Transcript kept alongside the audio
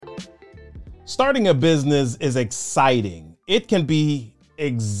Starting a business is exciting. It can be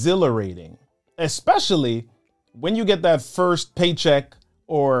exhilarating, especially when you get that first paycheck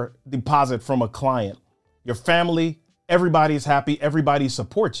or deposit from a client. Your family, everybody's happy, everybody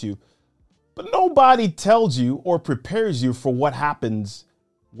supports you, but nobody tells you or prepares you for what happens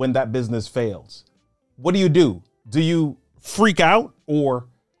when that business fails. What do? Do you freak out or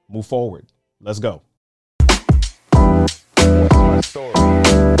move forward? Let's go. My story.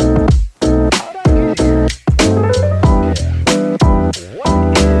 How'd I get here? Yeah.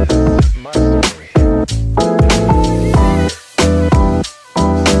 What is my story?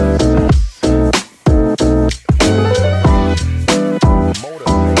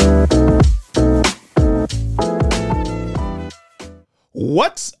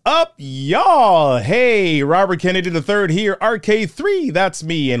 What's up, y'all? Hey, Robert Kennedy III here, RK3, that's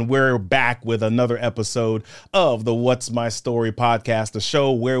me, and we're back with another episode of the What's My Story podcast, a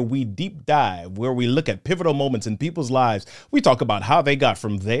show where we deep dive, where we look at pivotal moments in people's lives. We talk about how they got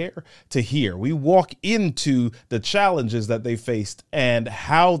from there to here. We walk into the challenges that they faced and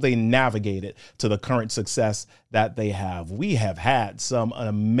how they navigated to the current success that they have. We have had some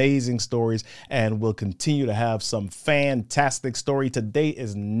amazing stories and we'll continue to have some fantastic story. Today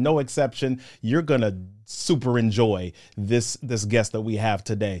is no exception. You're going to super enjoy this guest that we have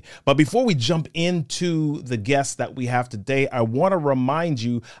today. But before we jump into the guest that we have today, I want to remind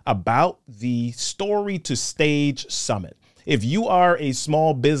you about the Story to Stage Summit. If you are a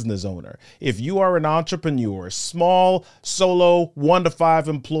small business owner, if you are an entrepreneur, small, solo, 1 to 5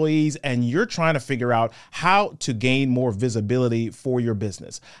 employees, and you're trying to figure out how to gain more visibility for your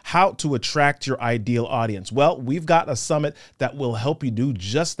business, how to attract your ideal audience, well, we've got a summit that will help you do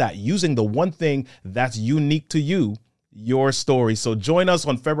just that, using the one thing that's unique to you, your story. So join us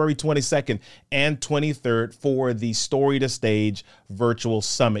on February 22nd and 23rd for the Story to Stage virtual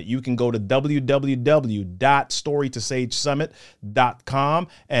summit. You can go to www.storytostagesummit.com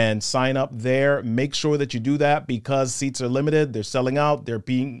and sign up there. Make sure that you do that because seats are limited. They're selling out.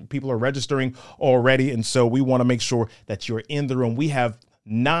 People are registering already. And so we want to make sure that you're in the room. We have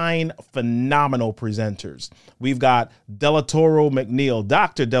 9 phenomenal presenters. We've got Delatoro McNeil,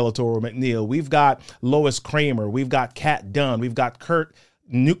 Dr. Delatoro McNeil. We've got Lois Kramer. We've got Kat Dunn. We've got Kurt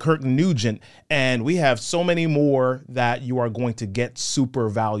Nugent, and we have so many more that you are going to get super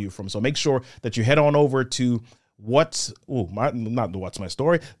value from. So make sure that you head on over to the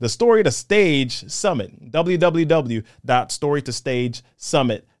Story to Stage Summit,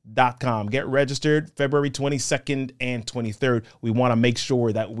 www.storytostagesummit.com. Get registered February 22nd and 23rd. We want to make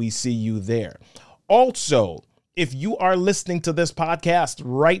sure that we see you there. Also, if you are listening to this podcast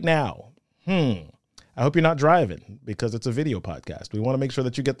right now, I hope you're not driving because it's a video podcast. We want to make sure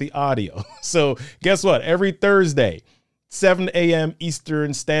that you get the audio. So guess what? Every Thursday, 7 a.m.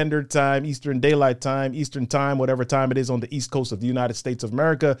 Eastern Standard Time, Eastern Daylight Time, Eastern Time, whatever time it is on the East Coast of the United States of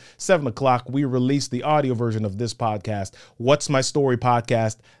America, 7 o'clock, we release the audio version of this podcast, What's My Story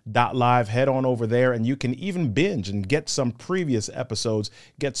Podcast.live. Head on over there and you can even binge and get some previous episodes,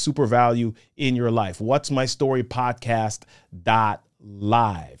 get super value in your life. What's My Story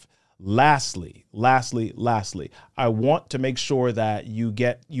Podcast.live. Lastly, I want to make sure that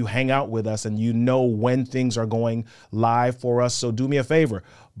you hang out with us and you know when things are going live for us. So do me a favor.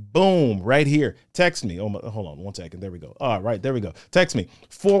 Boom, right here. Text me. Oh, hold on 1 second. There we go. All right, there we go. Text me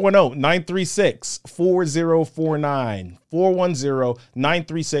 410-936-4049.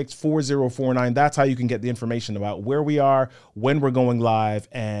 410-936-4049. That's how you can get the information about where we are, when we're going live,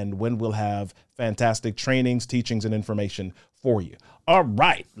 and when we'll have fantastic trainings, teachings, and information for you. All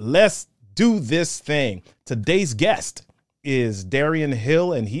right, let's do this thing. Today's guest is Darian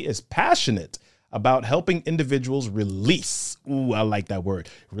Hill, and he is passionate about helping individuals release. Ooh, I like that word.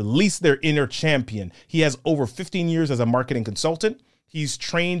 Release their inner champion. He has over 15 years as a marketing consultant. He's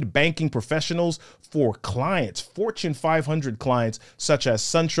trained banking professionals for clients, Fortune 500 clients such as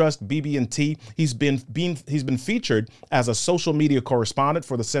SunTrust, BB&T. He's been featured as a social media correspondent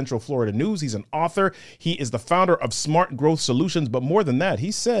for the Central Florida News. He's an author. He is the founder of Smart Growth Solutions. But more than that, he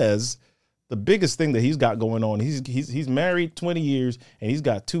says the biggest thing that he's got going on, he's married 20 years and he's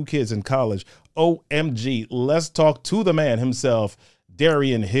got 2 kids in college. OMG, let's talk to the man himself,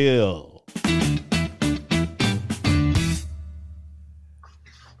 Darian Hill.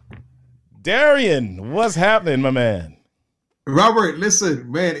 Darian, what's happening, my man? Robert,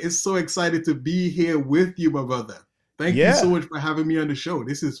 listen, man, it's so excited to be here with you, my brother. Thank you so much for having me on the show.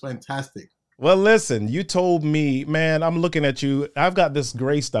 This is fantastic. Well, listen, you told me, man, I'm looking at you. I've got this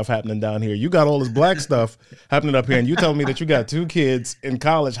gray stuff happening down here. You got all this black stuff happening up here, and you told me that you got 2 kids in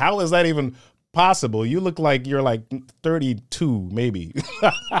college. How is that even possible? You look like you're like 32, maybe.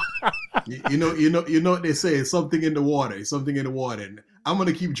 You know what they say, something in the water, something in the water. And I'm going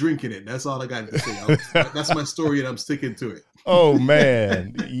to keep drinking it. That's all I got to say. That's my story and I'm sticking to it. Oh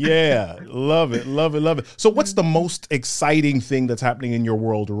man. Yeah. Love it. Love it. Love it. So what's the most exciting thing that's happening in your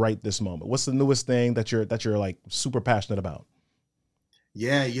world right this moment? What's the newest thing that you're like super passionate about?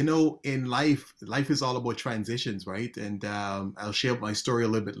 Yeah, in life is all about transitions, right? And I'll share my story a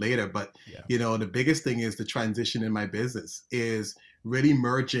little bit later. But Yeah. the biggest thing is the transition in my business is really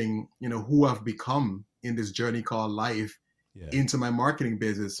merging, who I've become in this journey called life Yeah. into my marketing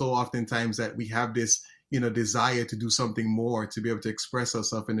business. So oftentimes that we have this, desire to do something more, to be able to express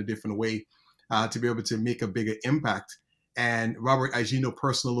ourselves in a different way, to be able to make a bigger impact. And Robert, as you know,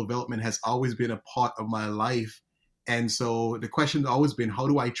 personal development has always been a part of my life. And so the question has always been, how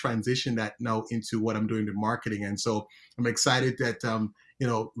do I transition that now into what I'm doing with marketing? And so I'm excited that,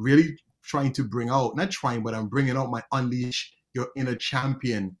 really trying to I'm bringing out my Unleash Your Inner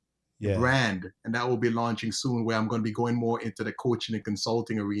Champion Yeah. brand. And that will be launching soon, where I'm going to be going more into the coaching and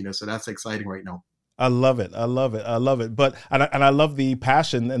consulting arena. So that's exciting right now. I love it. I love it. I love it. But, and I love the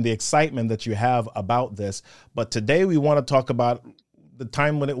passion and the excitement that you have about this. But today we want to talk about the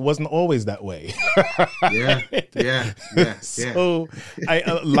time when it wasn't always that way. Yeah. So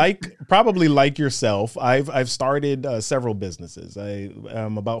I probably like yourself, I've started several businesses. I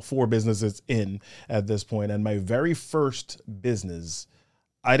am about 4 businesses in at this point. And my very first business,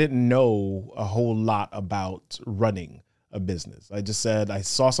 I didn't know a whole lot about running a business. I just said, I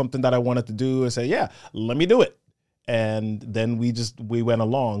saw something that I wanted to do and said, yeah, let me do it. And then we went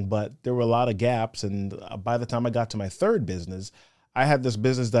along, but there were a lot of gaps. And by the time I got to my third business, I had this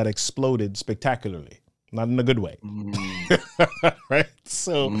business that exploded spectacularly, not in a good way. Right.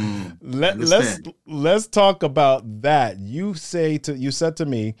 So let's talk about that. You said to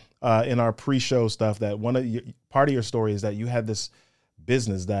me in our pre-show stuff that part of your story is that you had this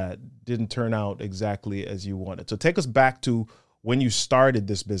business that didn't turn out exactly as you wanted. So take us back to when you started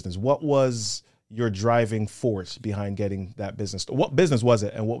this business. What was your driving force behind getting that business? What business was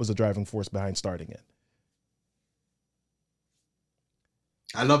it, and what was the driving force behind starting it?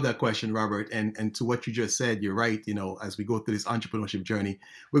 I love that question, Robert. And to what you just said, you're right. As we go through this entrepreneurship journey,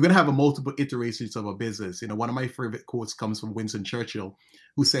 we're going to have a multiple iterations of a business. One of my favorite quotes comes from Winston Churchill,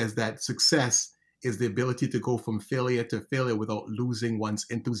 who says that success is the ability to go from failure to failure without losing one's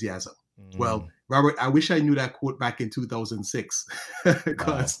enthusiasm. Well, Robert, I wish I knew that quote back in 2006,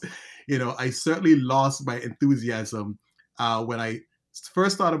 because, I certainly lost my enthusiasm when I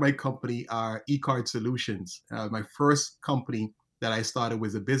first started my company, eCard Solutions. My first company that I started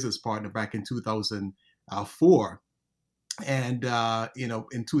was a business partner back in 2004. And,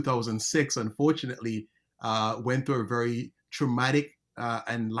 in 2006, unfortunately, went through a very traumatic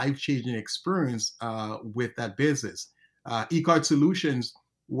and life-changing experience with that business. eCard Solutions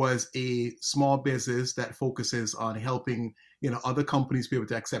was a small business that focuses on helping, other companies be able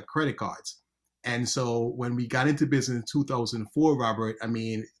to accept credit cards. And so when we got into business in 2004, Robert,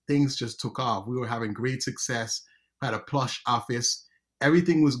 things just took off. We were having great success, had a plush office.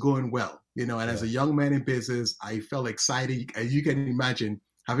 Everything was going well, and as a young man in business, I felt excited. As you can imagine,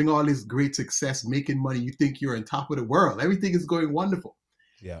 having all this great success, making money, you think you're on top of the world. Everything is going wonderful.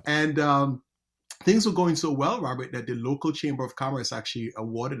 Yeah. And things were going so well, Robert, that the local Chamber of Commerce actually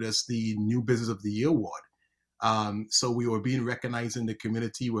awarded us the New Business of the Year award. So we were being recognized in the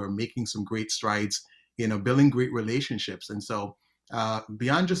community. We were making some great strides, building great relationships. And so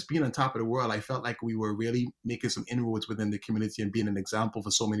beyond just being on top of the world, I felt like we were really making some inroads within the community and being an example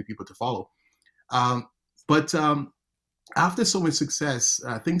for so many people to follow. But after so much success,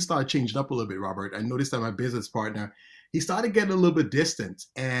 things started changing up a little bit, Robert. I noticed that my business partner, he started getting a little bit distant,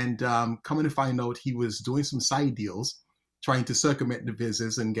 and coming to find out he was doing some side deals, trying to circumvent the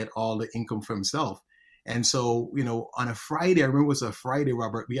business and get all the income for himself. And so, on a Friday, I remember it was a Friday,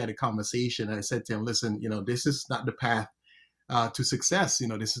 Robert, we had a conversation, and I said to him, listen, this is not the path to success.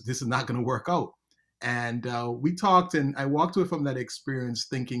 This is not going to work out. And we talked, and I walked away from that experience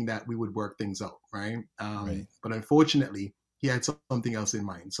thinking that we would work things out, right? Right. But unfortunately, he had something else in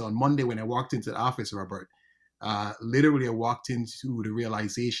mind. So on Monday, when I walked into the office, Robert, literally I walked into the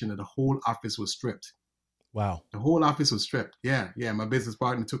realization that the whole office was stripped. Wow. The whole office was stripped. Yeah. My business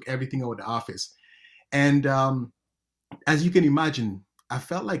partner took everything out of the office. And as you can imagine, I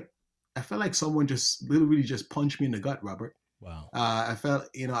felt like someone just literally just punched me in the gut, Robert. Wow. I felt,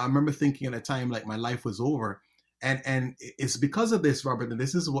 I remember thinking at a time like my life was over. And it's because of this, Robert, and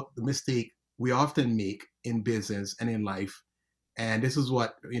this is what the mistake we often make in business and in life. And this is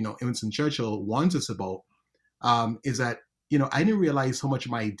what, Winston Churchill warns us about, is that, I didn't realize how much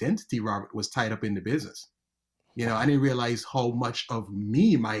of my identity, Robert, was tied up in the business. I didn't realize how much of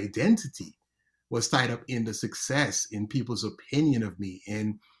me, my identity, was tied up in the success, in people's opinion of me,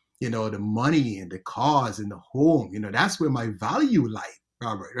 in the money and the cars and the home. That's where my value lied,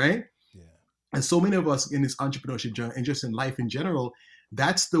 Robert, right? Yeah. And so many of us in this entrepreneurship journey and just in life in general,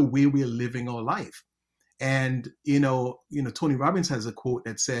 that's the way we're living our life. And Tony Robbins has a quote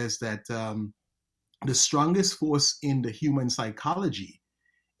that says that the strongest force in the human psychology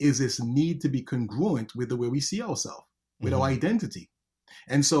is this need to be congruent with the way we see ourselves, with our identity.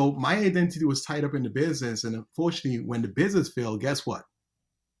 And so my identity was tied up in the business. And unfortunately, when the business failed, guess what?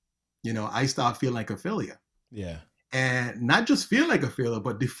 I started feeling like a failure. Yeah. And not just feel like a failure,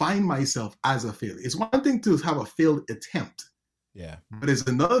 but define myself as a failure. It's one thing to have a failed attempt. Yeah. But it's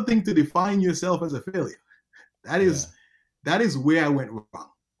another thing to define yourself as a failure. That is where I went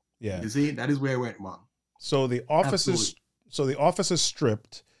wrong. Yeah. You see, that is where I went wrong. So the office is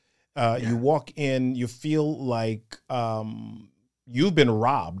stripped. You walk in, you feel like you've been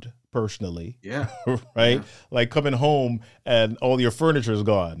robbed personally. Yeah. Right? Yeah. Like coming home and all your furniture is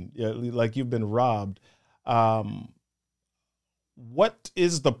gone. Yeah, like you've been robbed. What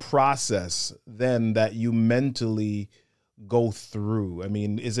is the process then that you mentally go through? I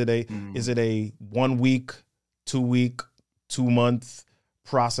mean, is it a 1 week, 2 week, 2 month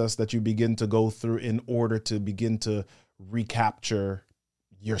process that you begin to go through in order to begin to recapture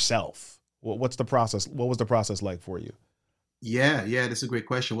yourself? What's the process? What was the process like for you? Yeah, that's a great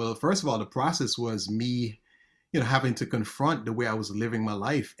question. Well, first of all, the process was me, having to confront the way I was living my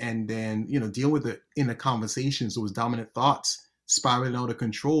life, and then, deal with the inner conversations, those dominant thoughts, spiraling out of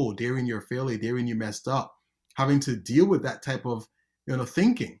control, daring your failure, daring you messed up, having to deal with that type of,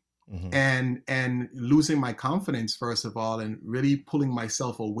 thinking, and losing my confidence, first of all, and really pulling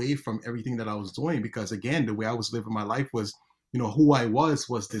myself away from everything that I was doing, because again, the way I was living my life was, who I was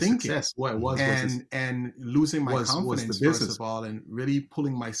the thinking. Success. Who I was, and losing my confidence, was the business, first of all, and really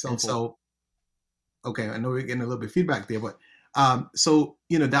pulling myself. And so, okay, I know we're getting a little bit of feedback there, but so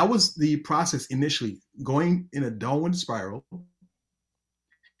that was the process initially, going in a downward spiral,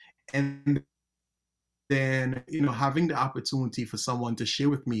 and then having the opportunity for someone to share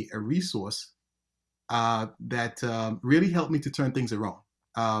with me a resource that really helped me to turn things around.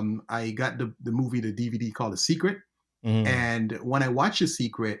 I got the movie, the DVD called The Secret. And when I watched The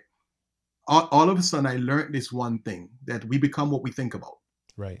Secret, all of a sudden I learned this one thing, that we become what we think about.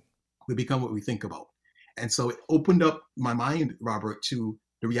 Right. We become what we think about. And so it opened up my mind, Robert, to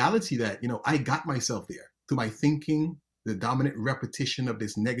the reality that, I got myself there through my thinking, the dominant repetition of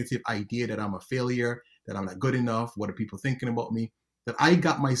this negative idea that I'm a failure, that I'm not good enough, what are people thinking about me, that I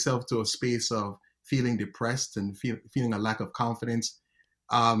got myself to a space of feeling depressed and feeling a lack of confidence.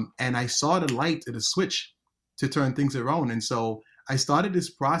 And I saw the light of the switch to turn things around. And so I started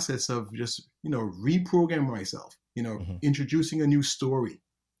this process of just, reprogramming myself, introducing a new story,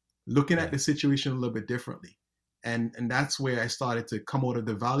 looking at the situation a little bit differently. And that's where I started to come out of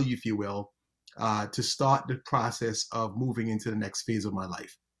the valley, if you will, to start the process of moving into the next phase of my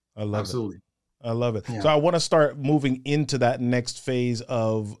life. I love Absolutely. it. I love it. Yeah. So I want to start moving into that next phase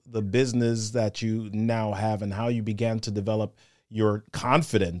of the business that you now have and how you began to develop your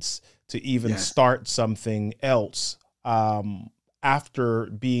confidence to even start something else after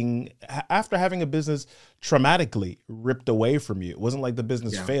having a business traumatically ripped away from you. It wasn't like the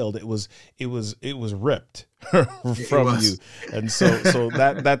business failed. It was ripped from you. And so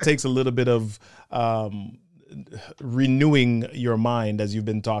that takes a little bit of renewing your mind, as you've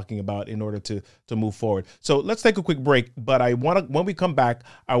been talking about, in order to move forward. So let's take a quick break, but when we come back,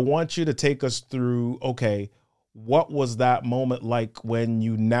 I want you to take us through, okay, what was that moment like when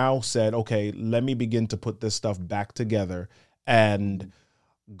you now said, okay, let me begin to put this stuff back together and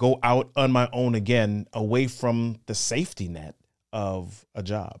go out on my own again, away from the safety net of a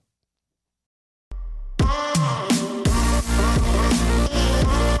job?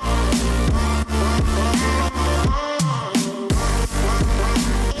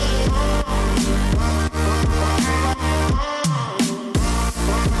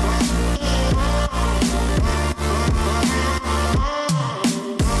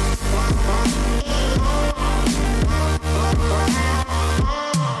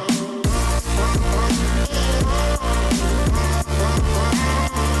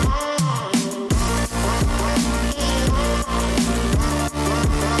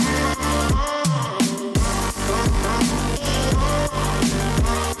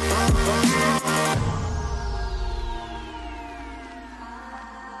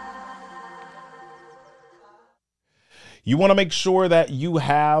 You want to make sure that you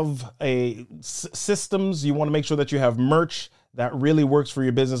have systems. You want to make sure that you have merch that really works for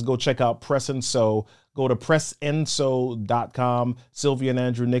your business. Go check out Press and Sew. Go to pressenso.com. Sylvia and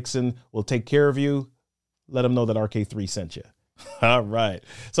Andrew Nixon will take care of you. Let them know that RK3 sent you. All right.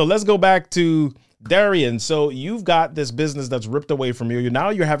 So let's go back to Darian. So you've got this business that's ripped away from you. Now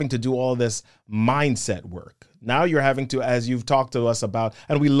you're having to do all this mindset work. Now you're having to, as you've talked to us about,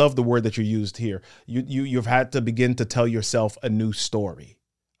 and we love the word that you used here, you've had to begin to tell yourself a new story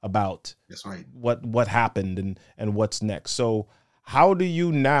about That's right. what happened and what's next. So how do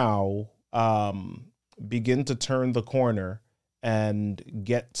you now begin to turn the corner and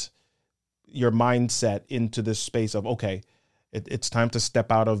get your mindset into this space of, okay, it's time to step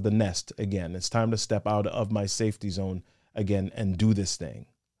out of the nest again. It's time to step out of my safety zone again and do this thing.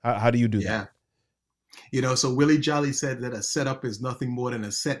 How do you do that? So Willie Jolly said that a setup is nothing more than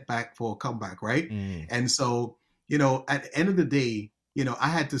a setback for a comeback, right? And so, at the end of the day, I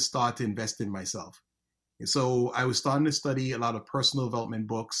had to start to invest in myself. So I was starting to study a lot of personal development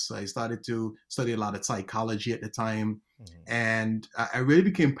books. I started to study a lot of psychology at the time. And I really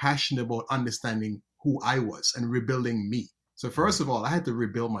became passionate about understanding who I was and rebuilding me. So first of all, I had to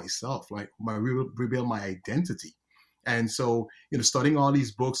rebuild myself, rebuild my identity. And so, studying all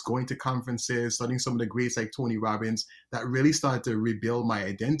these books, going to conferences, studying some of the greats like Tony Robbins, that really started to rebuild my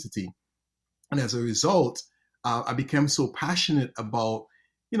identity. And as a result, I became so passionate about,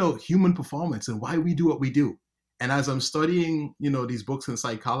 human performance and why we do what we do. And as I'm studying, these books in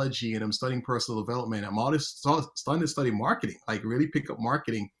psychology and I'm studying personal development, I'm always starting to study marketing, like really pick up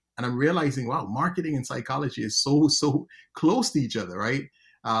marketing. And I'm realizing, wow, marketing and psychology is so close to each other, right?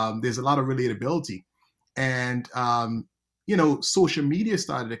 There's a lot of relatability. And, social media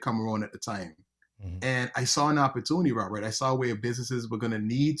started to come around at the time. And I saw an opportunity, Robert. I saw where businesses were going to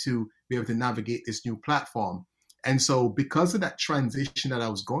need to be able to navigate this new platform. And so because of that transition that I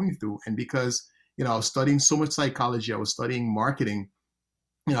was going through, and because, I was studying so much psychology, I was studying marketing,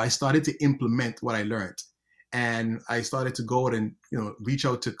 I started to implement what I learned. And I started to go out and, reach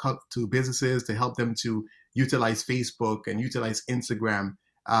out to businesses to help them to utilize Facebook and utilize Instagram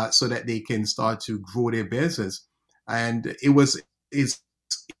so that they can start to grow their business. And it was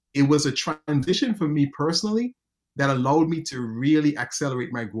a transition for me personally that allowed me to really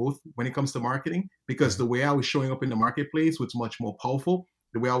accelerate my growth when it comes to marketing, because the way I was showing up in the marketplace was much more powerful.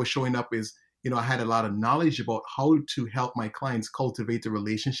 The way I was showing up is, I had a lot of knowledge about how to help my clients cultivate a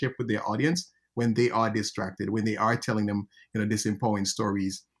relationship with their audience when they are distracted, when they are telling them, disempowering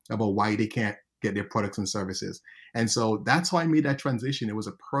stories about why they can't get their products and services. And so that's how I made that transition. It was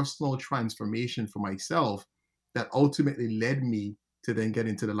a personal transformation for myself that ultimately led me to then get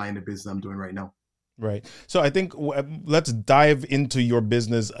into the line of business I'm doing right now. Right. So I think let's dive into your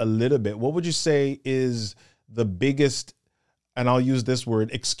business a little bit. What would you say is the biggest, and I'll use this word,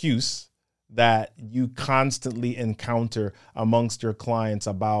 excuse that you constantly encounter amongst your clients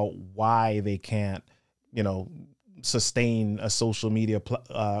about why they can't, sustain a social media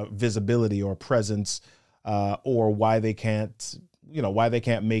visibility or presence, or why they can't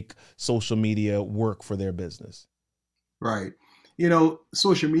make social media work for their business? Right.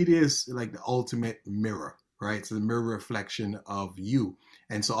 Social media is like the ultimate mirror, right? It's the mirror reflection of you.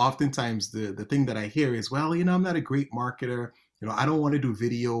 And so oftentimes the thing that I hear is, well, I'm not a great marketer. I don't want to do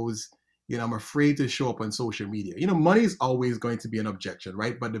videos. I'm afraid to show up on social media. Money is always going to be an objection,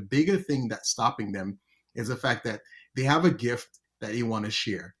 right? But the bigger thing that's stopping them is the fact that they have a gift that they want to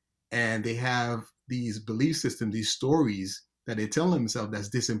share. And they have these belief systems, these stories that they tell themselves that's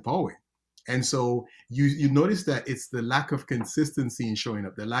disempowering. And so you notice that it's the lack of consistency in showing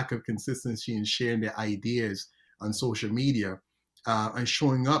up, the lack of consistency in sharing their ideas on social media and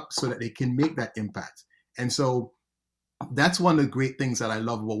showing up so that they can make that impact. And so that's one of the great things that I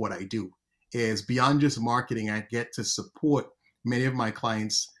love about what I do is beyond just marketing, I get to support many of my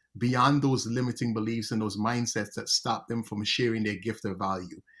clients beyond those limiting beliefs and those mindsets that stop them from sharing their gift of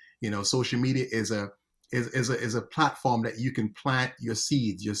value. Social media is a platform that you can plant your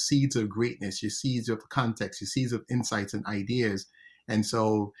seeds of greatness, your seeds of context, your seeds of insights and ideas. And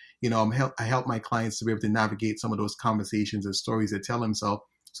so, I help my clients to be able to navigate some of those conversations and stories they tell themselves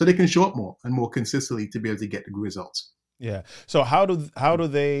so they can show up more and more consistently to be able to get the results. Yeah. So how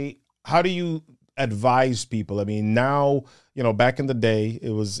do you advise people? I mean, now, back in the day, it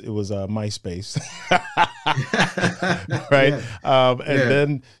was MySpace, right? Yeah.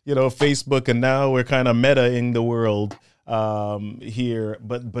 Then, Facebook, and now we're kind of meta-ing the world here.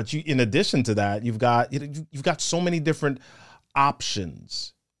 But you, in addition to that, you've got so many different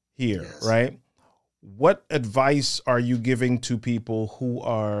options here, yes. Right? What advice are you giving to people who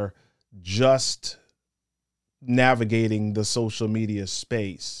are just navigating the social media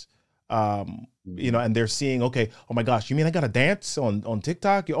space? you know, and they're seeing, okay, oh my gosh, you mean I gotta dance on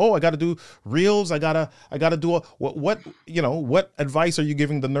TikTok? Oh, I gotta do reels. I gotta do what you know, what advice are you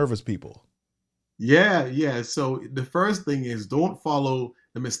giving the nervous people? Yeah, yeah. So the first thing is don't follow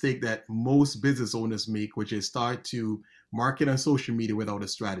the mistake that most business owners make, which is start to market on social media without a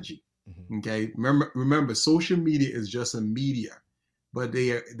strategy. Mhm. Okay. Remember, social media is just a media, but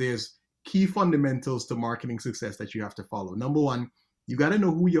there's key fundamentals to marketing success that you have to follow. Number one, you got to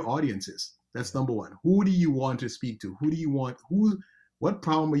know who your audience is. That's number one. Who do you want to speak to? Who do you want? What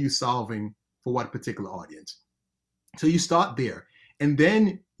problem are you solving for what particular audience? So you start there. And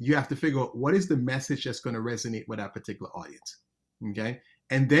then you have to figure out what is the message that's going to resonate with that particular audience. Okay.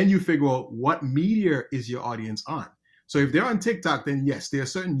 And then you figure out what media is your audience on. So if they're on TikTok, then yes, there are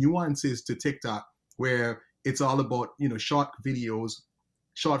certain nuances to TikTok where it's all about, short videos,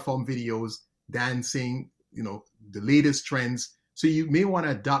 short form videos, dancing, the latest trends. So you may want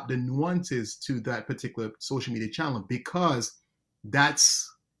to adopt the nuances to that particular social media channel because that's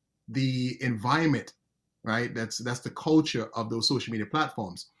the environment, right? That's the culture of those social media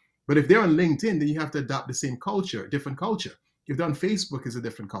platforms. But if they're on LinkedIn, then you have to adopt the same culture, different culture. If they're on Facebook, it's a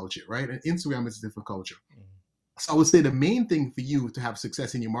different culture, right? And Instagram is a different culture. So I would say the main thing for you to have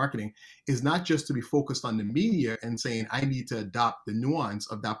success in your marketing is not just to be focused on the media and saying, I need to adopt the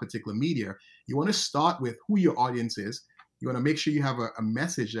nuance of that particular media. You want to start with who your audience is. You want to make sure you have a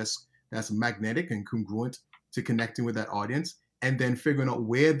message that's magnetic and congruent to connecting with that audience, and then figuring out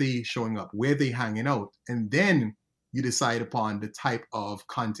where they showing up, where they hanging out. And then you decide upon the type of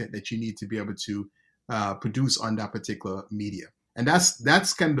content that you need to be able to produce on that particular media. And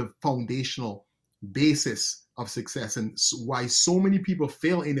that's kind of the foundational basis of success, and why so many people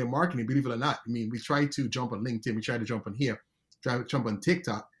fail in their marketing, believe it or not. I mean, we try to jump on LinkedIn, we try to jump on here, try to jump on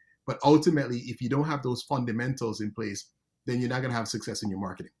TikTok, but ultimately, if you don't have those fundamentals in place, then you're not going to have success in your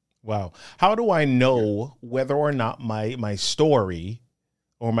marketing. Wow. How do I know whether or not my story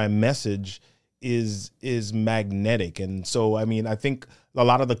or my message is magnetic? And so, I mean, I think a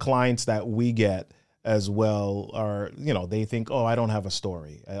lot of the clients that we get as well are, they think, oh, I don't have a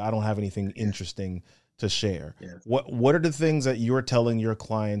story. I don't have anything interesting to share. Yes. What are the things that you're telling your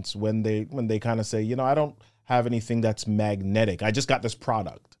clients when they kind of say, I don't have anything that's magnetic. I just got this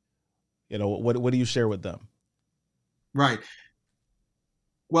product. What do you share with them? Right.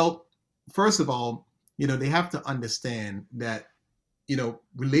 Well, first of all, they have to understand that,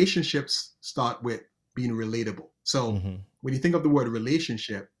 relationships start with being relatable. So when you think of the word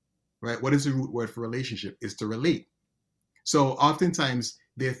relationship, right, what is the root word for relationship? Is to relate. So oftentimes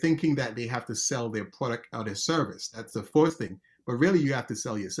they're thinking that they have to sell their product or their service. That's the first thing. But really, you have to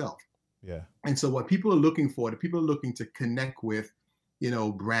sell yourself. Yeah. And so what people are looking for, the people are looking to connect with,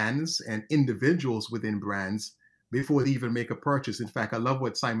 brands and individuals within brands before they even make a purchase. In fact, I love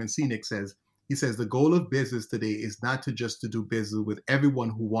what Simon Sinek says. He says the goal of business today is not to do business with everyone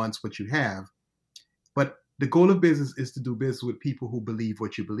who wants what you have, but the goal of business is to do business with people who believe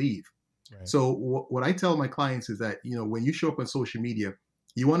what you believe. Right. So what I tell my clients is that, when you show up on social media,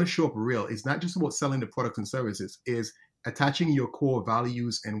 you want to show up real. It's not just about selling the products and services, it's attaching your core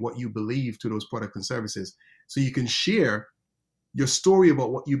values and what you believe to those products and services. So you can share your story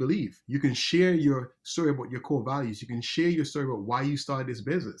about what you believe. You can share your story about your core values. You can share your story about why you started this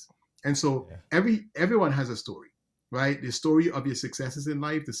business. And so everyone has a story, right? The story of your successes in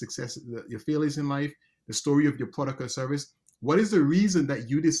life, your failures in life, the story of your product or service. What is the reason that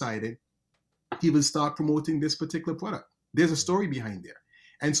you decided to even start promoting this particular product? There's a story behind there.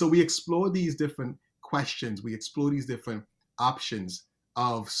 And so we explore these different questions. We explore these different options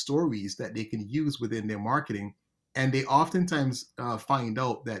of stories that they can use within their marketing. And they oftentimes find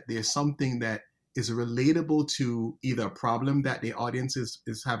out that there's something that is relatable to either a problem that the audience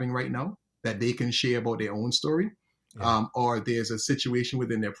is having right now that they can share about their own story, or there's a situation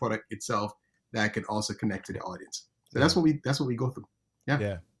within their product itself that can also connect to the audience. So that's what we go through.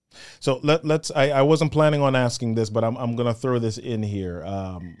 Yeah. So let's. I wasn't planning on asking this, but I'm going to throw this in here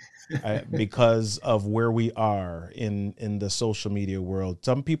because of where we are in the social media world.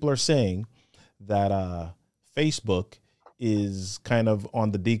 Some people are saying that Facebook is kind of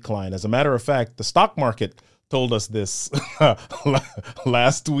on the decline. As a matter of fact, the stock market told us this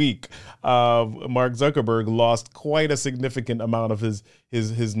last week. Mark Zuckerberg lost quite a significant amount of his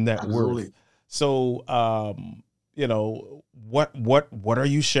net worth. So, what are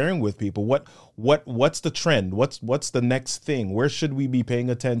you sharing with people? What's the trend? What's the next thing? Where should we be paying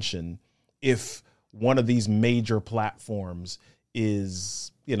attention if one of these major platforms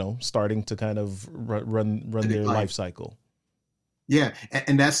is, starting to kind of run their life cycle? Yeah.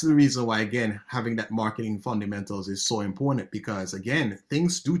 And that's the reason why, again, having that marketing fundamentals is so important, because again,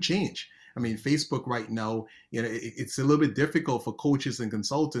 things do change. I mean, Facebook right now, it's a little bit difficult for coaches and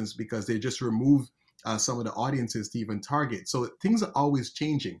consultants because they just remove some of the audiences to even target. So things are always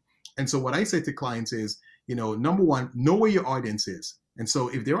changing. And so what I say to clients is, number one, know where your audience is. And so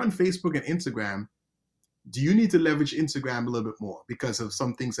if they're on Facebook and Instagram, do you need to leverage Instagram a little bit more because of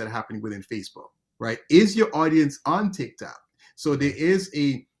some things that are happening within Facebook, right? Is your audience on TikTok? So there is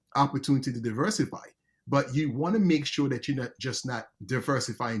a opportunity to diversify, but you want to make sure that you're not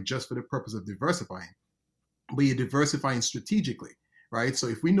diversifying just for the purpose of diversifying, but you're diversifying strategically, right? So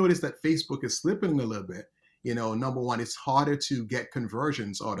if we notice that Facebook is slipping a little bit, number one, it's harder to get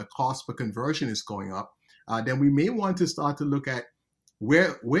conversions or the cost per conversion is going up, then we may want to start to look at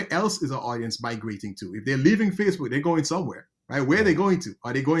where else is our audience migrating to? If they're leaving Facebook, they're going somewhere, right? Where are they going to?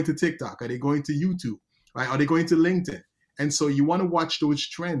 Are they going to TikTok? Are they going to YouTube? Right? Are they going to LinkedIn? And so you want to watch those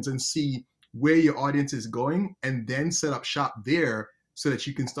trends and see where your audience is going and then set up shop there so that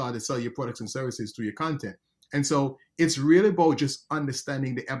you can start to sell your products and services through your content. And so it's really about just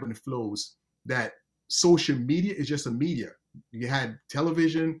understanding the ebb and flows that social media is just a media. You had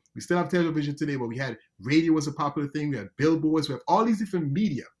television, we still have television today, but we had radio was a popular thing. We had billboards, we have all these different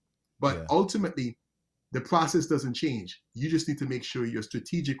media. But ultimately, the process doesn't change. You just need to make sure you're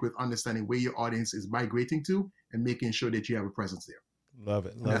strategic with understanding where your audience is migrating to and making sure that you have a presence there. Love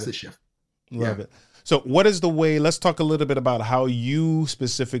it. That's the shift. Love it. So what is the way, let's talk a little bit about how you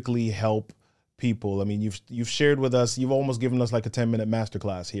specifically help people. I mean, you've shared with us, you've almost given us like a 10-minute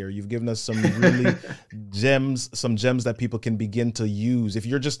masterclass here. You've given us some really gems that people can begin to use. If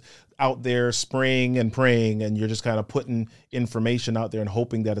you're just out there spraying and praying and you're just kind of putting information out there and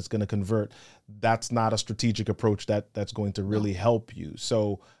hoping that it's going to convert, that's not a strategic approach that's going to really help you.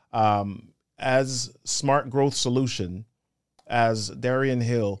 So as Smart Growth Solution, as Darian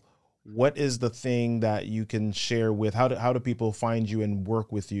Hill, what is the thing that you can share with, how do people find you and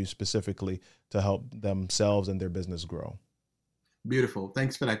work with you specifically to help themselves and their business grow? Beautiful.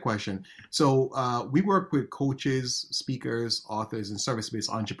 Thanks for that question. So we work with coaches, speakers, authors, and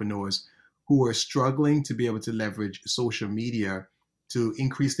service-based entrepreneurs who are struggling to be able to leverage social media to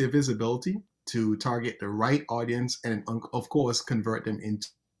increase their visibility, to target the right audience, and of course, convert them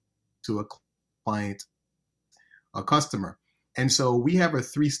into a client, a customer. And so we have a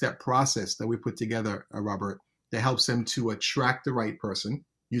 3-step process that we put together, Robert, that helps them to attract the right person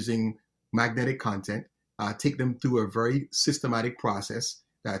using magnetic content, take them through a very systematic process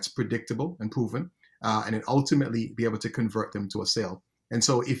that's predictable and proven, and then ultimately be able to convert them to a sale. And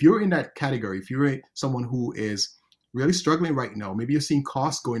so if you're in that category, if you're someone who is really struggling right now, maybe you're seeing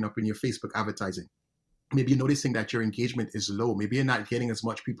costs going up in your Facebook advertising, maybe you're noticing that your engagement is low, maybe you're not getting as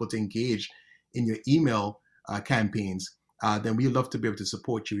much people to engage in your email campaigns, then we'd love to be able to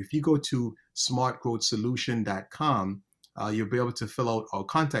support you. If you go to smartgrowthsolution.com, you'll be able to fill out our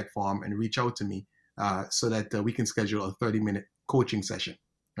contact form and reach out to me so that we can schedule a 30-minute coaching session.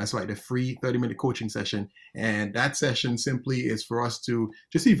 That's right, a free 30-minute coaching session. And that session simply is for us to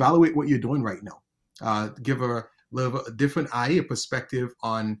just evaluate what you're doing right now. Give a little different eye, a perspective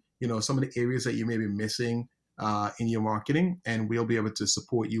on some of the areas that you may be missing in your marketing. And we'll be able to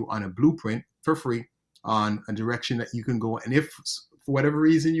support you on a blueprint for free on a direction that you can go. And if for whatever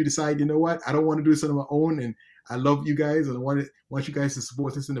reason you decide, you know what, I don't want to do this on my own, and I love you guys and I want you guys to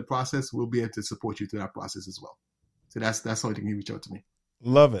support us in the process, we'll be able to support you through that process as well. So that's how you can reach out to me.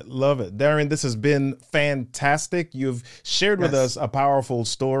 Love it. Love it. Darian, this has been fantastic. You've shared with us a powerful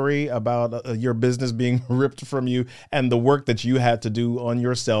story about your business being ripped from you and the work that you had to do on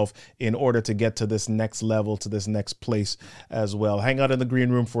yourself in order to get to this next level, to this next place as well. Hang out in the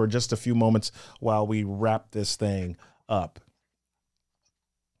green room for just a few moments while we wrap this thing up.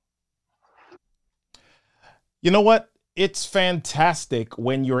 You know what? It's fantastic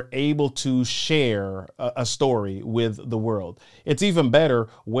when you're able to share a story with the world. It's even better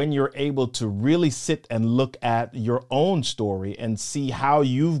when you're able to really sit and look at your own story and see how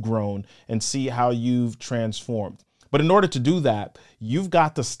you've grown and see how you've transformed. But in order to do that, you've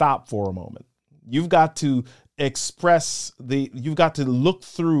got to stop for a moment. You've got to you've got to look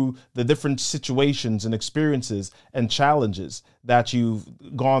through the different situations and experiences and challenges that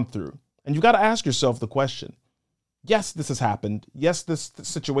you've gone through. And you've got to ask yourself the question, yes, this has happened. Yes, this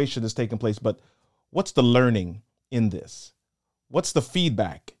situation has taken place, but what's the learning in this? What's the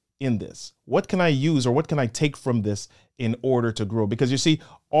feedback in this? What can I use or what can I take from this in order to grow? Because you see,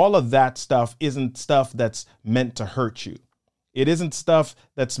 all of that stuff isn't stuff that's meant to hurt you. It isn't stuff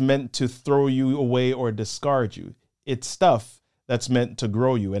that's meant to throw you away or discard you. It's stuff that's meant to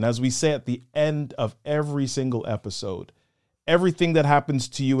grow you. And as we say at the end of every single episode, everything that happens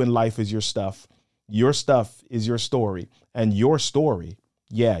to you in life is your stuff. Your stuff is your story, and your story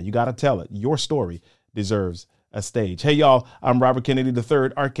Yeah, you got to tell it. Your story deserves a stage. Hey, y'all, I'm Robert Kennedy III,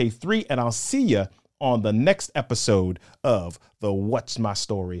 RK3, and I'll see you on the next episode of the What's My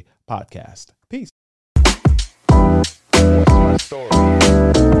Story podcast. Peace. What's my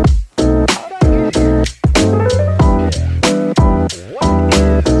story?